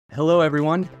Hello,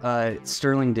 everyone. It's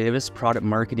Sterling Davis, product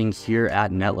marketing here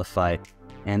at Netlify,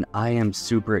 and I am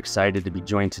super excited to be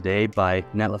joined today by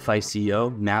Netlify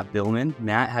CEO Matt Billman.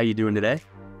 Matt, how you doing today?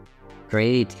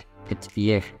 Great. Good to be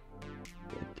here.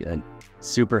 Good.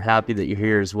 Super happy that you're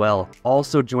here as well.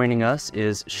 Also joining us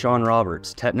is Sean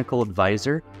Roberts, technical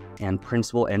advisor and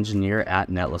principal engineer at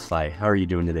Netlify. How are you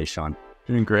doing today, Sean?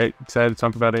 Doing great. Excited to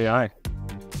talk about AI.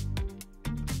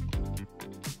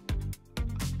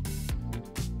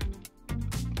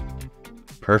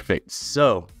 Perfect.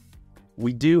 So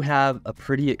we do have a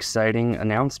pretty exciting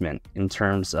announcement in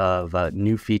terms of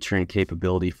new feature and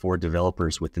capability for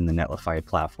developers within the Netlify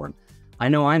platform. I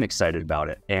know I'm excited about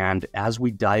it. And as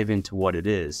we dive into what it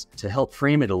is, to help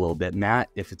frame it a little bit, Matt,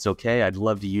 if it's okay, I'd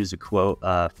love to use a quote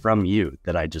from you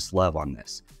that I just love on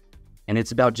this. And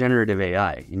it's about generative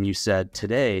AI. And you said,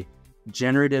 today,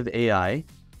 generative AI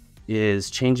is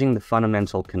changing the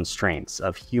fundamental constraints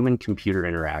of human-computer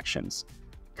interactions.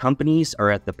 Companies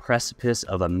are at the precipice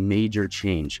of a major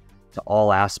change to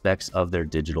all aspects of their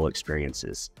digital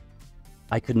experiences.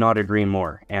 I could not agree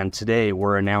more. And today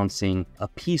we're announcing a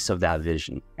piece of that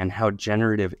vision and how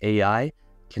generative AI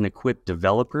can equip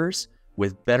developers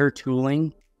with better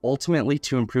tooling, ultimately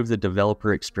to improve the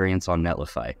developer experience on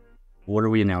Netlify. What are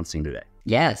we announcing today?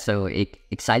 Yeah, so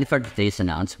excited for today's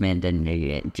announcement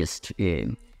and just a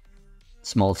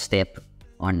small step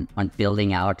on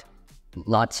building out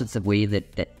lots of the way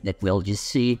that we'll just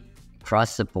see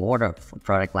across the board of a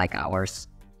product like ours,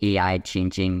 AI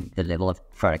changing the level of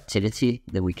productivity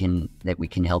that we can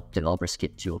help developers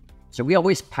get to. So we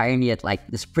always pioneered like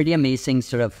this pretty amazing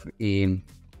sort of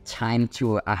time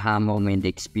to aha moment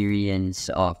experience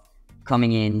of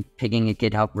coming in, picking a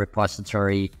GitHub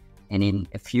repository, and in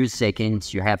a few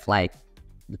seconds you have like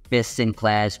the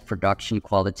best-in-class production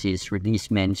qualities, release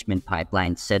management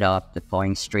pipeline set up,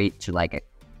 deploying straight to like a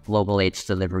global edge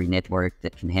delivery network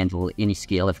that can handle any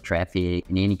scale of traffic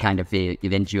and any kind of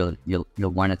event you'll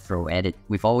want to throw at it.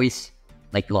 We've always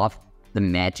like loved the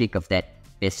magic of that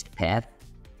best path,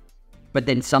 but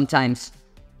then sometimes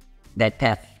that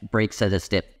path breaks at a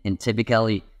step. And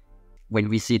typically when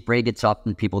we see it break, it's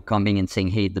often people coming and saying,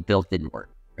 hey, the build didn't work,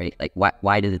 right? Like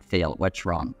why did it fail? What's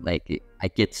wrong? Like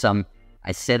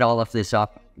I set all of this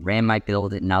up, ran my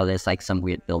build, and now there's like some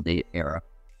weird build error.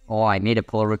 Oh, I made a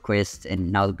pull request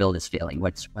and now the build is failing.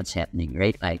 What's happening,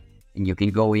 right? Like, and you can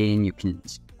go in, you can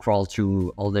crawl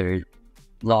through all their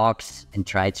logs and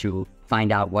try to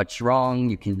find out what's wrong.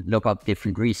 You can look up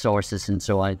different resources and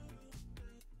so on.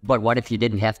 But what if you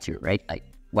didn't have to, right? Like,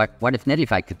 what if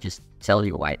Netlify could just tell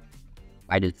you why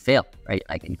did it fail, right?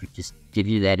 Like, and could just give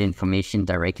you that information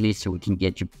directly so we can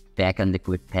get you back on the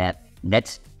good path. And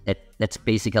that's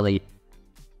basically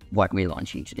what we're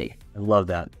launching today. I love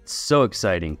that. So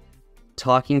exciting.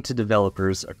 Talking to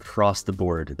developers across the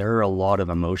board, there are a lot of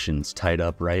emotions tied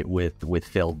up, right, with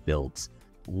failed builds.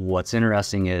 What's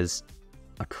interesting is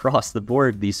across the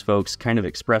board, these folks kind of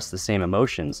express the same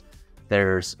emotions.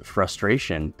 There's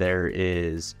frustration. There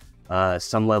is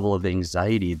some level of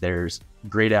anxiety. There's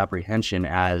great apprehension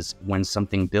as when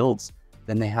something builds,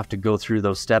 then they have to go through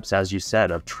those steps, as you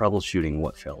said, of troubleshooting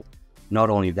what failed. Not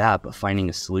only that, but finding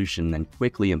a solution, then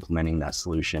quickly implementing that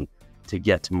solution to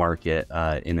get to market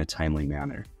in a timely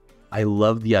manner. I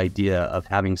love the idea of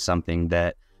having something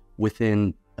that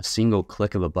within a single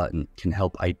click of a button can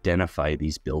help identify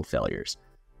these build failures.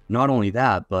 Not only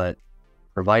that, but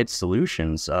provide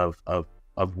solutions of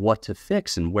what to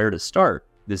fix and where to start.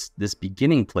 This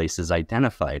beginning place is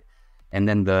identified, and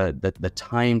then the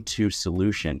time to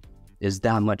solution is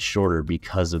that much shorter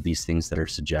because of these things that are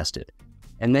suggested.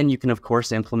 And then you can, of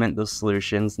course, implement those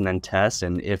solutions and then test.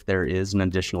 And if there is an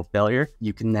additional failure,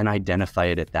 you can then identify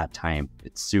it at that time.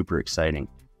 It's super exciting.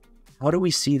 How do we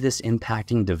see this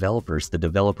impacting developers, the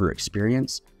developer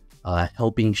experience,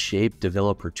 helping shape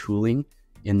developer tooling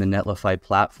in the Netlify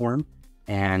platform?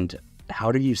 And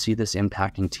how do you see this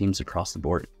impacting teams across the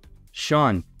board?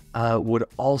 Sean, would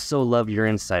also love your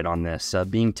insight on this.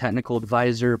 Being technical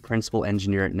advisor, principal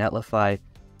engineer at Netlify,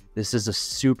 this is a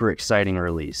super exciting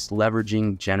release,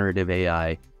 leveraging generative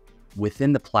AI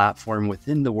within the platform,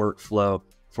 within the workflow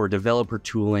for developer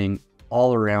tooling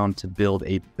all around to build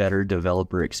a better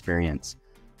developer experience.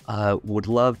 Would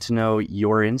love to know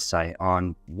your insight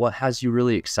on what has you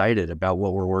really excited about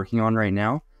what we're working on right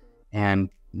now, and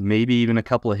maybe even a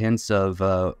couple of hints of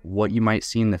what you might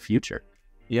see in the future.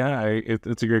 Yeah,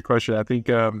 it's a great question. I think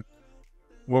what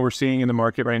we're seeing in the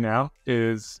market right now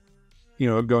is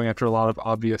going after a lot of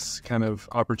obvious kind of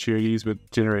opportunities with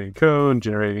generating code and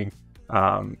generating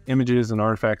images and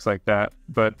artifacts like that.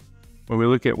 But when we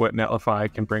look at what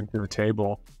Netlify can bring to the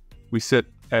table, we sit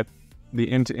at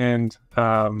the end-to-end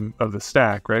of the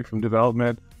stack, right? From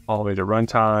development all the way to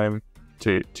runtime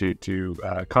to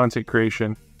content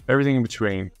creation, everything in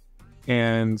between.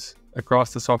 And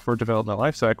across the software development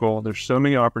lifecycle, there's so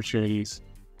many opportunities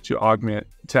to augment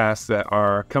tasks that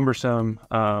are cumbersome,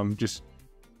 just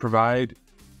provide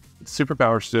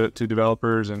superpowers to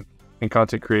developers and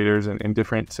content creators and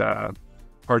different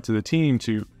parts of the team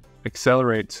to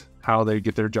accelerate how they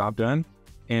get their job done.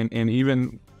 And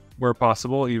even where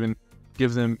possible, even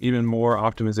give them even more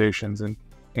optimizations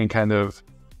and kind of,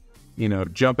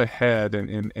 jump ahead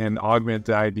and augment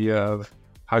the idea of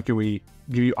how can we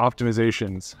give you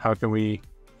optimizations? How can we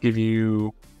give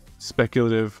you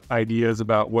speculative ideas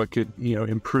about what could,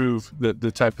 improve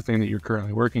the type of thing that you're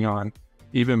currently working on,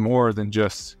 even more than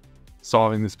just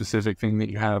solving the specific thing that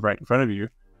you have right in front of you,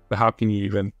 but how can you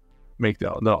even make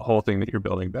the whole thing that you're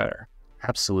building better?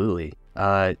 Absolutely.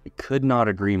 Could not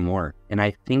agree more. And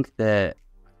I think that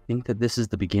this is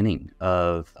the beginning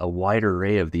of a wide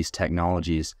array of these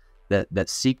technologies that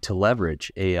seek to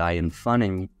leverage AI in fun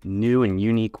and new and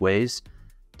unique ways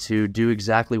to do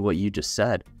exactly what you just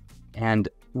said. And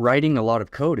writing a lot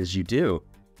of code as you do,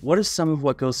 what is some of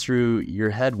what goes through your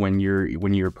head when you're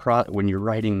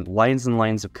writing lines and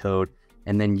lines of code,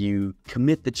 and then you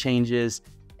commit the changes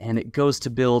and it goes to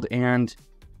build and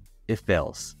it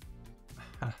fails?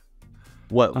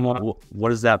 What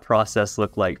does that process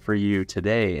look like for you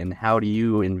today, and how do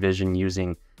you envision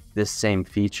using this same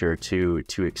feature to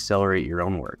accelerate your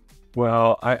own work?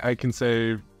 Well, I can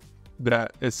say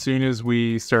that as soon as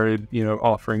we started,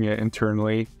 offering it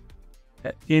internally,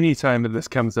 anytime that this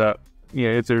comes up,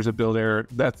 if there's a build error,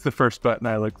 that's the first button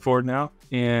I look for now.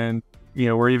 And,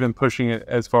 we're even pushing it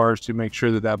as far as to make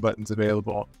sure that button's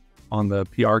available on the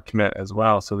PR commit as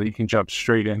well, so that you can jump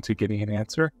straight into getting an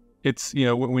answer. It's,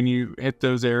 when you hit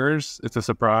those errors, it's a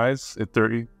surprise. It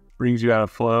brings you out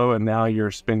of flow, and now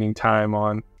you're spending time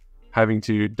on having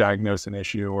to diagnose an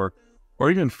issue or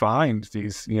even find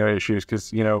these, issues.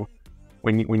 Because,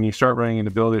 when you start running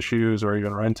into build issues or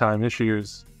even runtime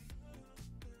issues,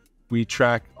 we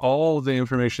track all the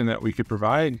information that we could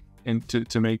provide and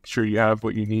to make sure you have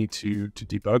what you need to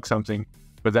debug something.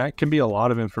 But that can be a lot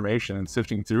of information, and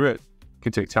sifting through it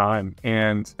can take time.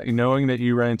 And knowing that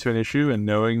you ran into an issue and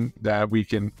knowing that we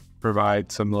can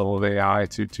provide some level of AI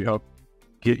to help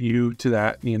get you to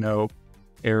that,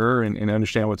 error and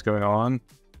understand what's going on,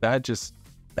 that just,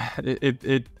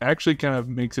 it actually kind of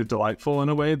makes it delightful in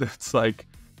a way that's like,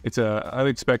 it's a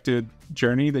unexpected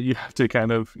journey that you have to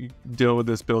kind of deal with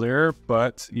this build error,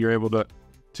 but you're able to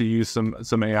use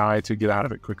some AI to get out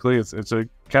of it quickly. It's a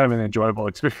kind of an enjoyable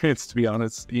experience, to be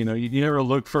honest. You never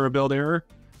look for a build error,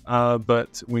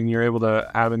 but when you're able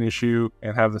to have an issue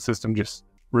and have the system just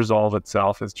resolve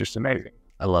itself, it's just amazing.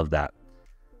 I love that.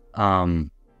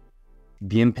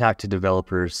 The impact to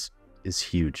developers is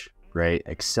huge, right?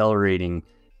 Accelerating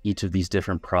each of these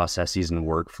different processes and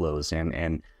workflows,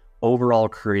 and overall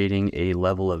creating a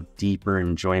level of deeper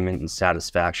enjoyment and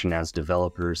satisfaction as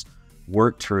developers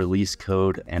work to release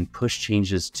code and push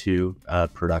changes to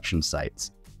production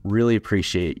sites. Really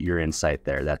appreciate your insight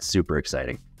there. That's super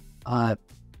exciting.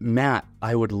 Matt,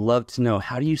 I would love to know,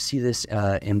 how do you see this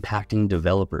impacting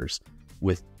developers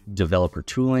with developer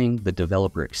tooling, the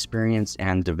developer experience,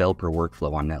 and developer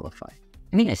workflow on Netlify?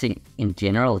 I think in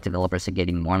general, developers are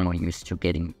getting more and more used to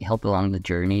getting help along the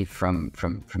journey from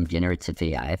generative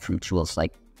AI, from tools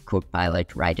like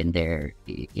Copilot right in their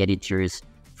editors,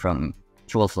 from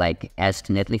tools like Ask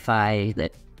Netlify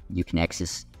that you can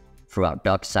access through our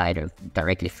doc site or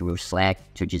directly through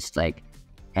Slack, to just like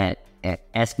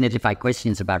ask Netlify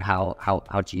questions about how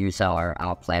to use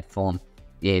our platform.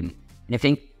 And I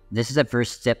think this is a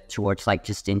first step towards like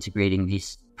just integrating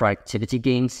these productivity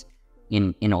gains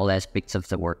in all aspects of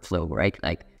the workflow, right?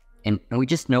 Like, and we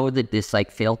just know that this like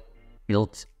failed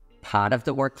built part of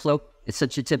the workflow is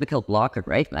such a typical blocker,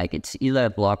 right? Like, it's either a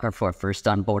blocker for first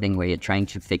onboarding where you're trying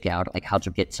to figure out like how to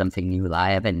get something new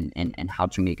live and how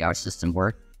to make our system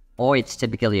work, or it's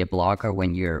typically a blocker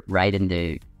when you're right in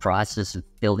the process of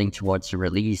building towards a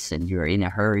release and you're in a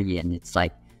hurry, and it's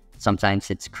like sometimes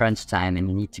it's crunch time and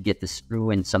you need to get this through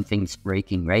and something's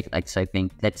breaking, right? Like, so I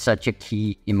think that's such a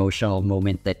key emotional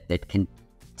moment that can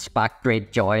spark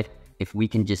great joy if we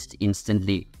can just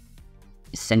instantly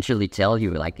essentially tell you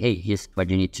like, hey, here's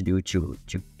what you need to do to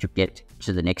get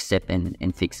to the next step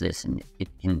and fix this. And it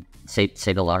can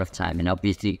save a lot of time. And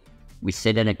obviously we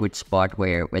sit in a good spot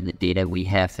where the data we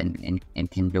have and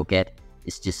can look at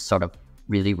is just sort of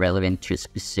really relevant to a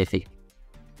specific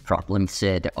problem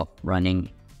set of running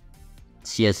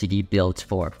CI/CD builds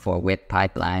for a web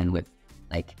pipeline with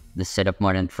like the set of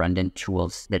modern front-end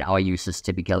tools that our users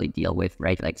typically deal with,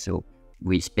 right? Like, so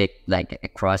we expect like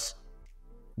across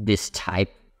this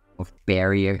type of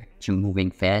barrier to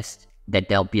moving fast, that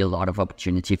there'll be a lot of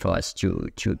opportunity for us to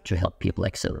help people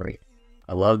accelerate.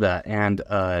 I love that. And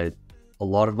a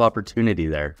lot of opportunity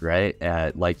there, right?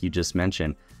 Like you just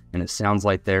mentioned. And it sounds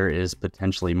like there is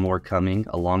potentially more coming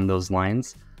along those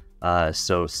lines.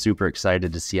 So super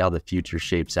excited to see how the future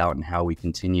shapes out and how we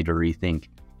continue to rethink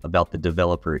about the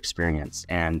developer experience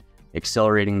and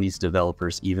accelerating these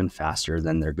developers even faster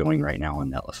than they're going right now on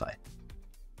Netlify.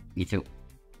 Me too.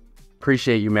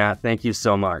 Appreciate you, Matt. Thank you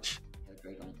so much. Have a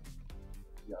great one.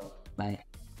 Bye.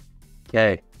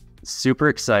 Okay, super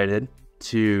excited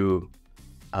to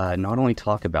not only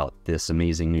talk about this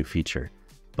amazing new feature,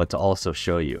 but to also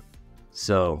show you.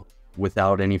 So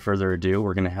without any further ado,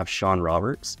 we're going to have Sean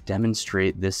Roberts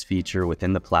demonstrate this feature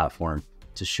within the platform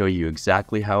to show you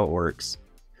exactly how it works,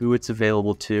 who it's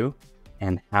available to,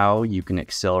 and how you can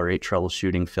accelerate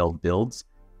troubleshooting failed builds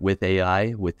with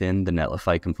AI within the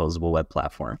Netlify Composable Web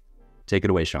Platform. Take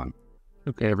it away, Sean.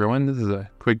 Okay, everyone, this is a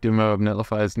quick demo of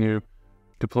Netlify's new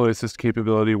deploy assist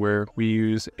capability where we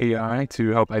use AI to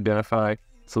help identify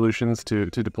solutions to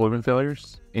deployment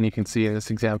failures. And you can see in this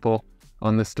example,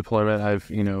 on this deployment, I've,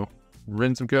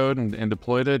 written some code and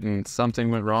deployed it, and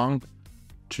something went wrong.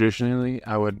 Traditionally,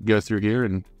 I would go through here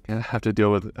and have to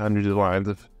deal with hundreds of lines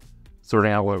of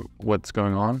sorting out what's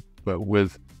going on. But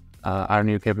with our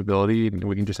new capability,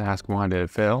 we can just ask why did it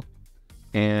fail,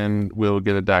 and we'll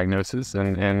get a diagnosis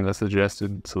and a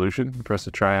suggested solution for us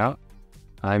to try out.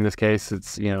 In this case,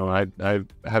 it's, I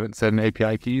haven't set an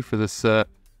API key for this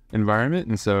environment,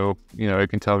 and so, it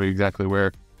can tell me exactly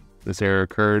where this error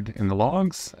occurred in the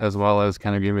logs, as well as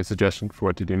kind of give me a suggestion for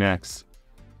what to do next.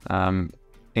 And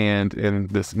in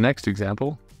this next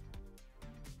example,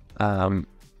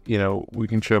 we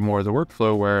can show more of the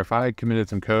workflow where if I committed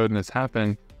some code and this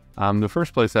happened, the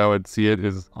first place I would see it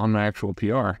is on my actual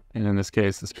PR. And in this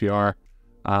case, this PR,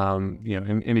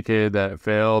 indicated that it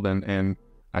failed, and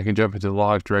I can jump into the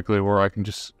logs directly, or I can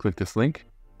just click this link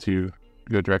to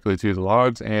go directly to the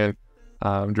logs and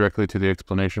directly to the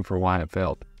explanation for why it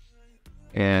failed.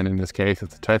 And in this case,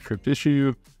 it's a TypeScript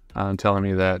issue telling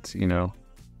me that,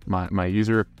 my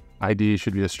user ID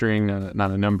should be a string,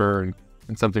 not a number,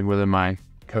 and something within my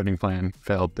coding plan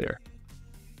failed there.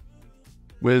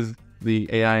 With the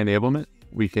AI enablement,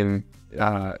 we can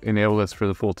enable this for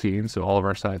the full team, so all of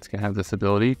our sites can have this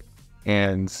ability.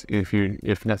 And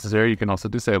if necessary, you can also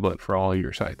disable it for all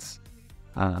your sites.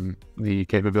 The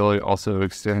capability also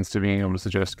extends to being able to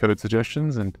suggest code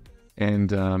suggestions and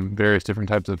various different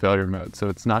types of failure modes. So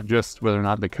it's not just whether or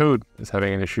not the code is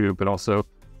having an issue, but also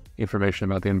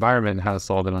information about the environment and how to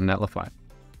solve it on Netlify.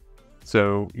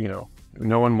 So,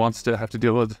 no one wants to have to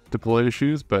deal with deploy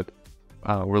issues, but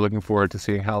we're looking forward to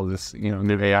seeing how this,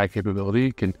 new AI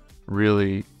capability can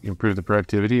really improve the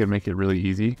productivity and make it really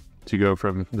easy to go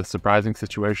from the surprising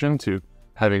situation to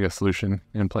having a solution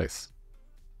in place.